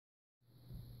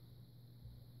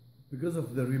Because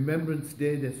of the Remembrance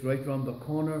Day that's right around the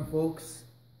corner, folks,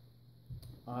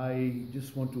 I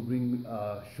just want to bring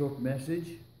a short message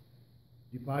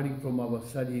departing from our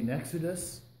study in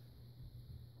Exodus,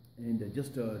 and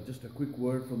just a quick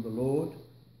word from the Lord.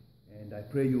 And I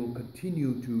pray you will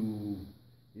continue to,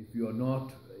 if you are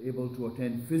not able to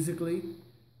attend physically,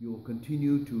 you will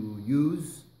continue to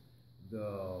use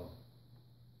the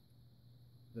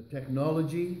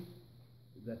technology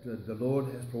that the Lord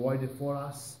has provided for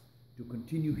us to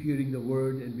continue hearing the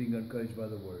word and being encouraged by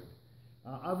the word.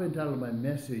 I've entitled my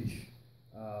message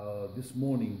this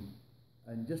morning,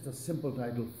 and just a simple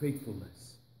title,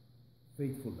 Faithfulness.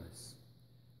 Faithfulness.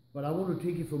 But I want to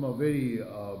take it from a very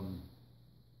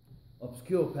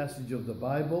obscure passage of the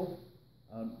Bible,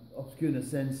 obscure in a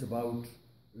sense about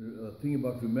thinking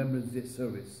about Remembrance Day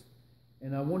service.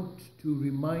 And I want to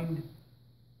remind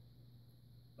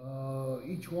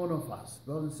each one of us,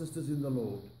 brothers and sisters in the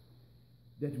Lord,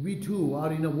 that we too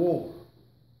are in a war.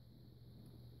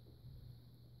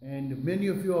 And many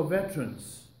of you are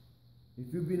veterans.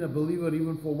 If you've been a believer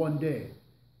even for one day,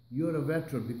 you're a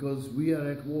veteran because we are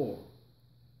at war.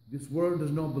 This world does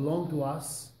not belong to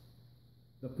us.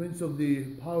 The prince of the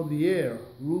power of the air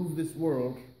rules this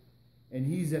world, and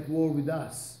he's at war with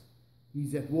us.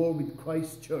 He's at war with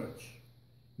Christ's church.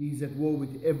 He's at war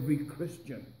with every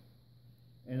Christian.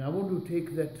 And I want to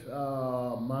take that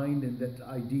mind and that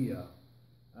idea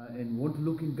and want to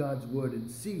look in God's word and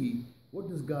see what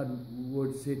does God's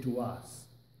word say to us,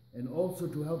 and also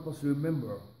to help us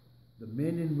remember the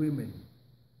men and women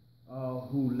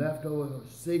who left our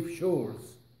safe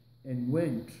shores and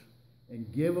went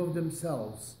and gave of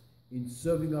themselves in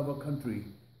serving our country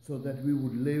so that we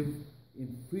would live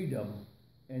in freedom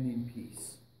and in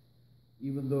peace.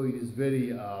 Even though it is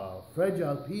very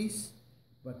fragile peace,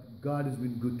 but God has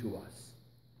been good to us.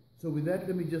 So with that,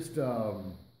 let me just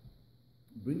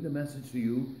bring the message to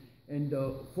you and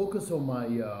focus on my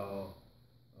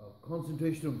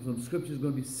concentration of some scripture is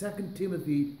going to be 2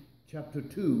 Timothy chapter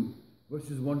 2,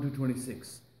 verses 1 to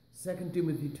 26. 2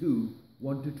 Timothy 2,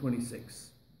 1 to 26.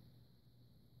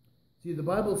 See, the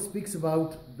Bible speaks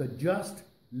about the just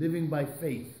living by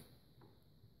faith.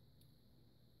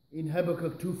 In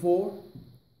Habakkuk 2:4,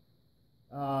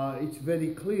 it's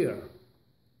very clear.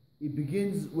 It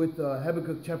begins with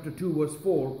Habakkuk chapter 2, verse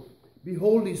 4.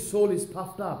 Behold, his soul is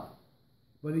puffed up,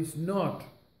 but is not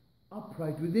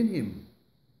upright within him.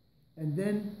 And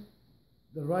then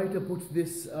the writer puts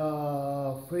this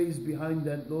phrase behind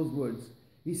those words.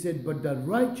 He said, but the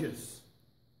righteous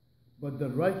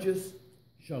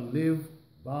shall live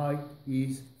by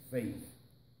his faith.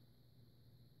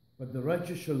 But the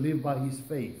righteous shall live by his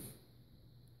faith.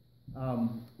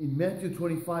 In Matthew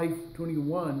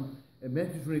 25:21,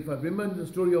 Matthew 25, remember the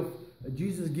story of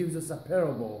Jesus gives us a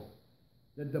parable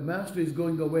that the master is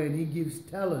going away and he gives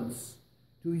talents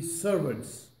to his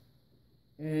servants.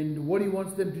 And what he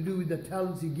wants them to do with the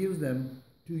talents he gives them,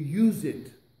 to use it,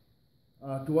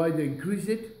 to either increase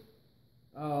it,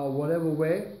 whatever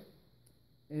way.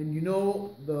 And you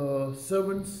know, the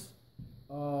servants,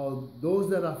 those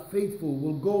that are faithful,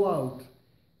 will go out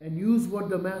and use what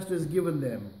the master has given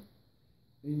them.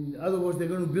 In other words, they're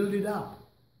going to build it up.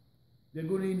 They're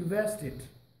going to invest it.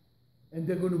 And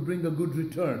they're going to bring a good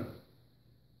return.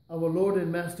 Our Lord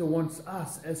and Master wants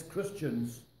us as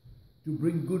Christians to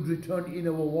bring good return in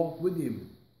our walk with him.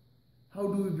 How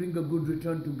do we bring a good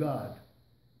return to God?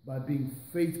 By being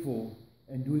faithful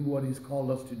and doing what he's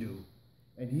called us to do.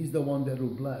 And he's the one that will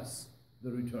bless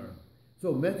the return.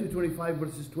 So Matthew 25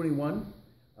 verses 21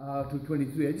 to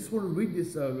 23. I just want to read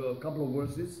this a couple of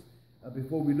verses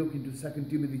before we look into 2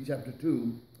 Timothy chapter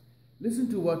 2. Listen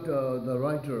to what the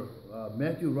writer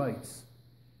Matthew writes.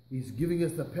 He's giving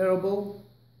us the parable,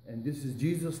 and this is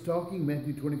Jesus talking,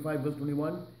 Matthew 25 verse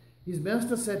 21. His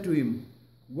master said to him,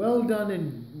 well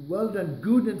done,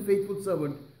 good and faithful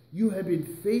servant. You have been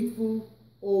faithful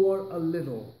over a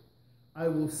little. I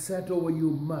will set over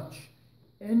you much.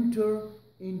 Enter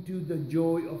into the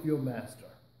joy of your master.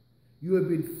 You have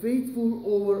been faithful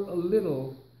over a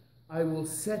little. I will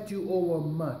set you over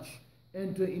much.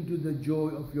 Enter into the joy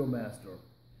of your master.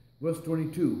 Verse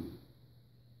 22.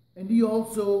 And he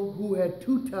also, who had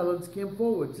 2 talents, came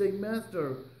forward, saying,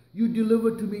 Master, you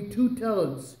delivered to me 2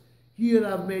 talents. Here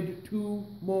I've made 2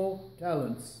 more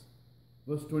talents.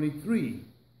 Verse 23.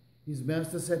 His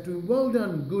master said to him, well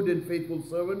done, good and faithful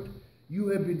servant. You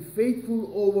have been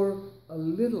faithful over a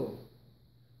little.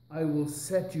 I will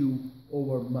set you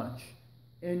over much.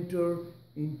 Enter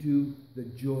into the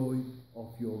joy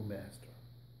of your master.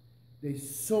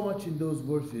 There's so much in those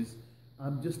verses.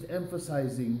 I'm just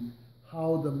emphasizing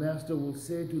how the master will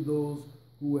say to those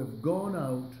who have gone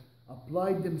out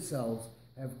applied themselves,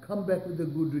 have come back with a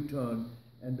good return,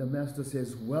 and the master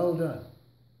says, "Well done,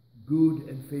 good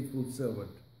and faithful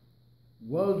servant.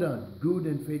 Well done, good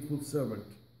and faithful servant.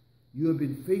 You have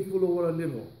been faithful over a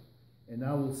little, and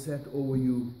I will set over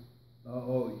you,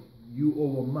 or you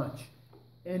over much.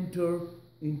 Enter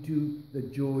into the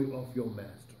joy of your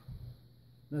master."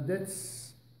 Now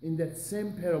that's, in that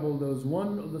same parable, there was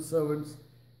one of the servants,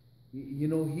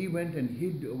 he went and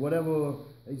hid whatever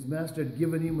his master had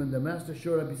given him. When the master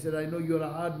showed up, he said, "I know you're a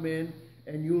hard man,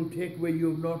 and you'll take where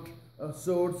you have not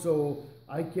sowed, so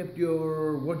I kept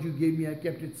what you gave me, I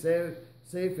kept it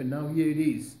safe, and now here it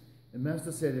is." The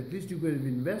master said, "At least you could have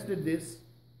invested this,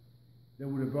 that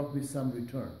would have brought me some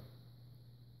return."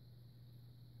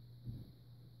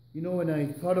 When I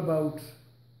thought about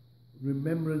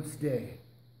Remembrance Day,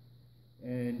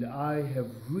 and I have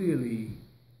really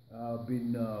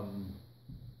been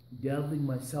delving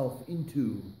myself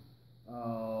into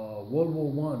World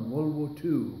War I, World War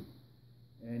II,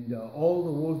 and all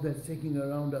the wars that's taking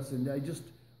around us, and I just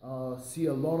see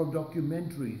a lot of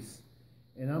documentaries,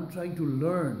 and I'm trying to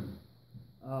learn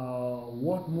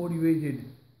what motivated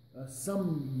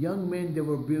some young men. They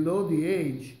were below the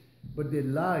age, but they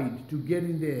lied to get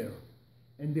in there,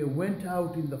 and they went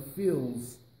out in the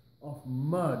fields of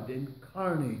mud and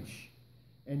carnage,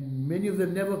 and many of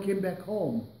them never came back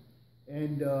home,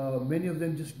 and many of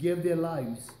them just gave their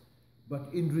lives, but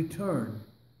in return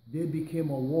they became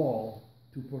a wall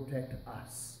to protect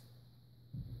us.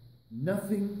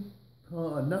 Nothing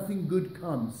good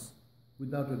comes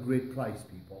without a great price,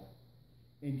 people.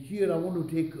 And here I want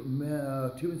to take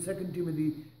 2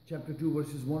 Timothy chapter 2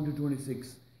 verses 1 to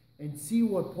 26 and see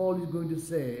what Paul is going to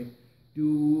say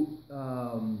to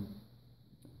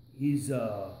his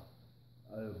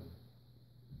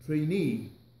trainee,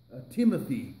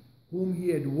 Timothy, whom he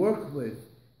had worked with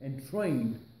and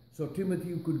trained, so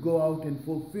Timothy could go out and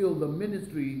fulfill the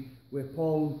ministry where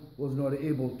Paul was not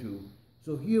able to.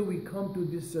 So here we come to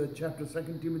this chapter,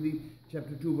 2 Timothy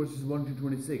chapter 2 verses 1 to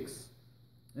 26.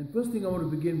 And first thing I want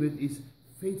to begin with is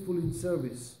faithful in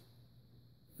service.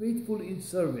 Faithful in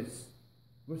service,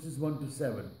 verses 1 to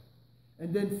 7.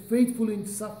 And then faithful in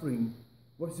suffering,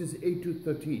 verses 8 to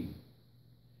 13.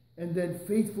 And then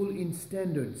faithful in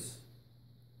standards,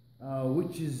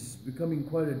 which is becoming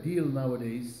quite a deal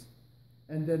nowadays.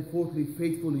 And then fourthly,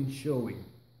 faithful in showing,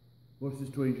 verses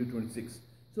 20 to 26.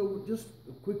 So just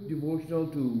a quick devotional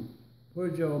to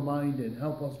purge our mind and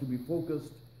help us to be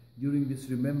focused during this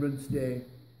Remembrance Day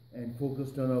and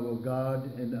focused on our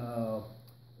God and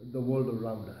the world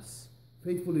around us.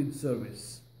 Faithful in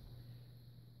service.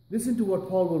 Listen to what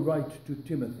Paul will write to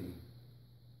Timothy.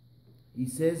 He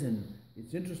says, and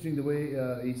it's interesting the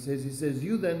way he says,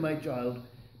 "You then, my child,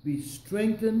 be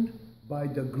strengthened by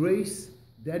the grace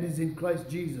that is in Christ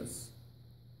Jesus."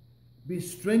 Be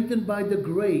strengthened by the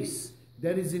grace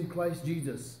that is in Christ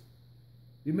Jesus.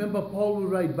 Remember, Paul will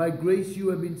write, "By grace you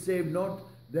have been saved, not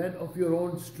that of your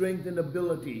own strength and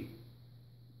ability,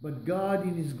 but God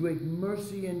in his great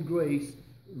mercy and grace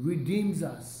redeems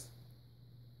us."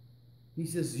 He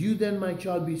says, "You then, my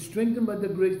child, be strengthened by the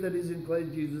grace that is in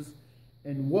Christ Jesus,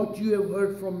 and what you have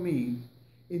heard from me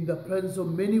in the presence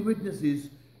of many witnesses,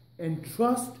 and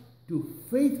trust to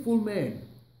faithful men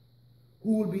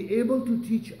who will be able to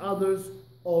teach others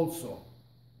also."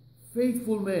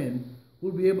 Faithful men who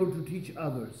will be able to teach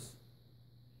others.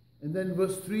 And then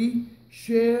verse 3,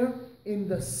 "Share in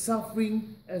the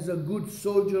suffering as a good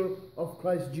soldier of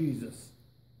Christ Jesus."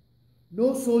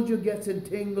 No soldier gets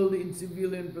entangled in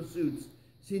civilian pursuits,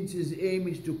 since his aim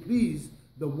is to please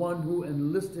the one who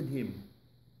enlisted him.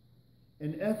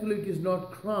 An athlete is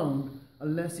not crowned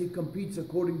unless he competes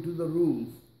according to the rules.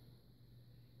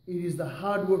 It is the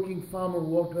hard-working farmer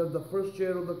who ought to have the first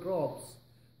share of the crops.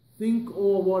 Think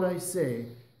over what I say,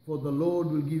 for the Lord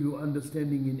will give you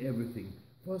understanding in everything.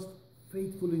 First,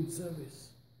 faithful in service.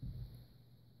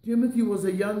 Timothy was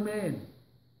a young man,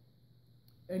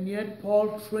 and yet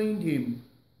Paul trained him,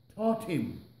 taught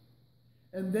him.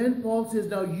 And then Paul says,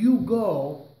 now you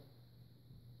go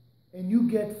and you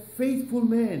get faithful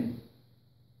men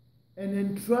and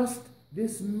entrust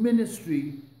this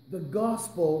ministry, the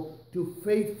gospel, to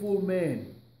faithful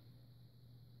men.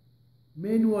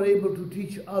 Men who are able to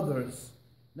teach others.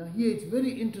 Now here it's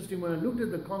very interesting when I looked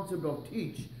at the concept of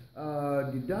teach,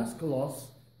 didaskalos,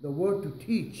 the word to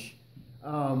teach.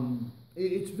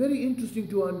 It's very interesting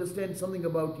to understand something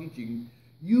about teaching.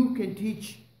 You can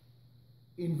teach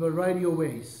in a variety of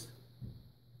ways.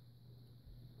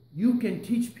 You can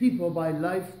teach people by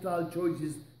lifestyle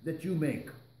choices that you make.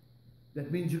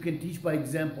 That means you can teach by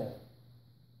example.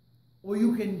 Or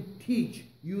you can teach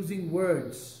using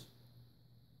words.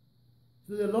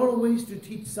 So there are a lot of ways to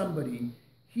teach somebody.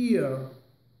 Here,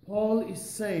 Paul is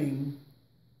saying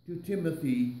to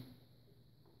Timothy,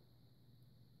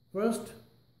 first,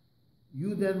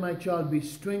 you then, my child, be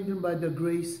strengthened by the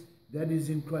grace that is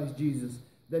in Christ Jesus.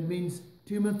 That means,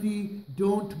 Timothy,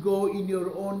 don't go in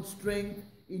your own strength,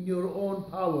 in your own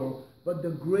power, but the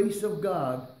grace of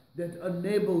God that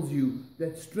enables you,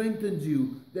 that strengthens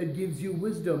you, that gives you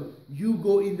wisdom, you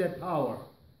go in that power.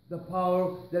 The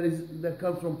power that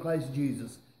comes from Christ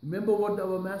Jesus. Remember what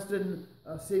our Master and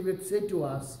Savior said to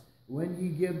us when he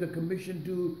gave the commission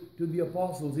to the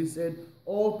apostles. He said,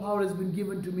 all power has been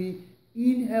given to me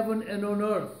in heaven and on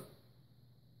earth.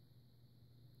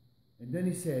 And then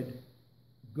he said,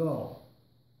 go.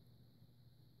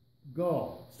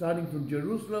 Go. Starting from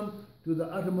Jerusalem to the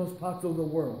uttermost parts of the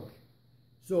world.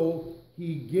 So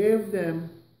he gave them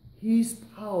his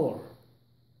power.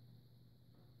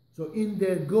 So in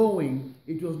their going,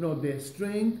 it was not their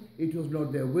strength, it was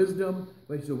not their wisdom,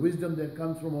 but it's a wisdom that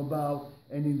comes from above,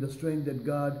 and in the strength that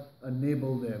God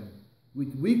enabled them.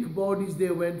 With weak bodies they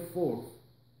went forth,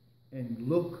 and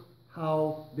look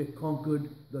how they conquered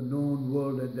the known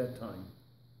world at that time.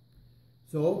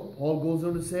 So Paul goes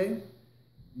on to say,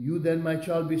 you then, my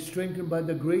child, be strengthened by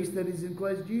the grace that is in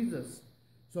Christ Jesus.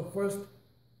 So first,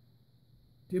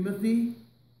 Timothy,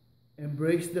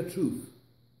 embrace the truth.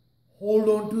 Hold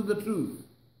on to the truth.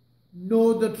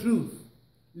 Know the truth.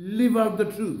 Live out the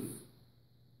truth.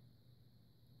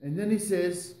 And then he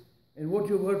says, and what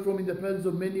you've heard from in the presence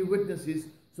of many witnesses.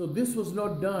 So this was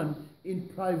not done in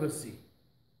privacy.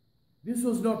 This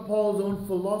was not Paul's own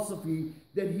philosophy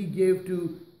that he gave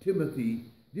to Timothy.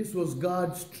 This was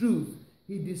God's truth.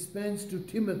 He dispensed to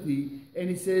Timothy, and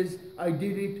he says, I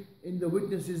did it in the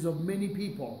witnesses of many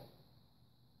people.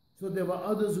 So there were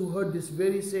others who heard this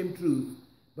very same truth.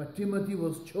 But Timothy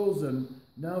was chosen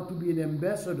now to be an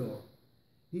ambassador.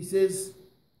 He says,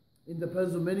 in the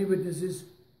presence of many witnesses,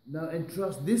 now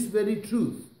entrust this very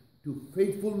truth to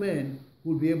faithful men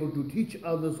who will be able to teach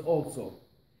others also.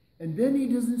 And then he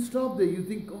doesn't stop there. You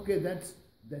think, okay, that's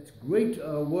great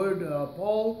word,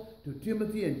 Paul, to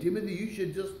Timothy. And Timothy, you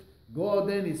should just go out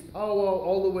there in his power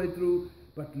all the way through.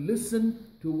 But listen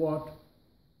to what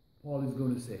Paul is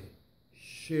going to say.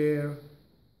 Share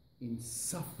in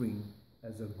suffering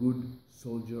as a good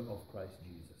soldier of Christ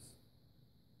Jesus.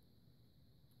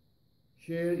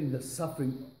 Share in the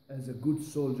suffering as a good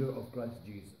soldier of Christ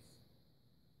Jesus.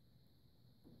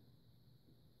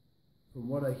 From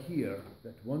what I hear,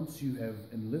 that once you have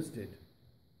enlisted,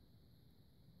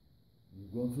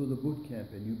 you've gone through the boot camp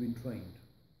and you've been trained,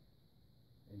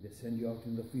 and they send you out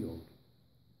in the field,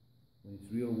 when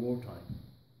it's real wartime,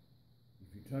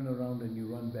 if you turn around and you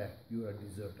run back, you are a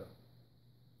deserter.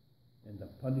 And the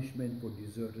punishment for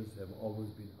deserters have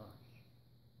always been harsh.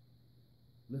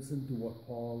 Listen to what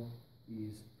Paul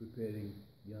is preparing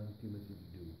young Timothy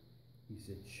to do. He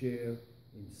said, share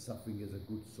in suffering as a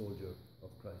good soldier of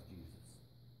Christ Jesus.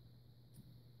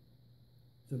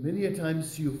 So many a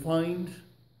times you find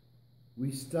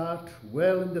we start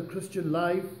well in the Christian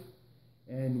life,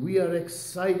 and we are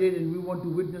excited and we want to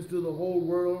witness to the whole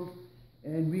world,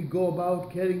 and we go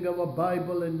about carrying our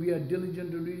Bible and we are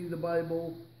diligent in reading the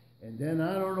Bible. And then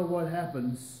I don't know what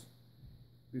happens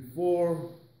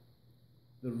before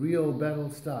the real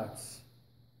battle starts.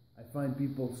 I find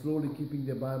people slowly keeping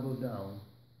their Bible down,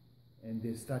 and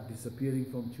they start disappearing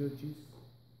from churches.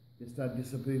 They start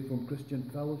disappearing from Christian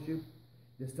fellowship.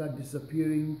 They start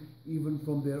disappearing even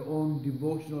from their own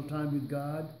devotional time with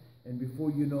God. And before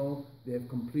you know, they have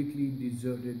completely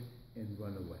deserted and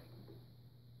run away.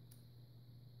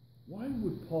 Why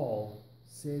would Paul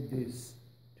say this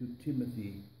to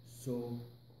Timothy so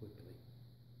quickly?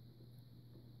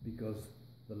 Because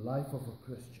the life of a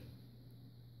Christian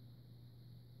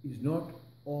is not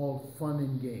all fun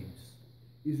and games.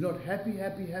 It's not happy,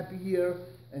 happy, happy here,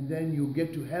 and then you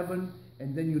get to heaven,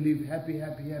 and then you live happy,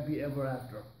 happy, happy ever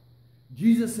after.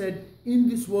 Jesus said, in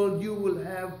this world you will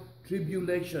have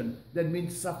tribulation. That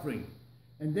means suffering.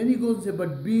 And then he goes and says,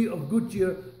 but be of good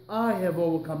cheer, I have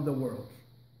overcome the world.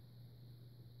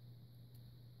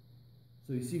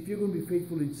 So you see, if you're going to be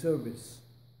faithful in service,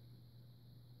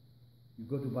 you've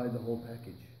got to buy the whole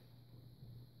package.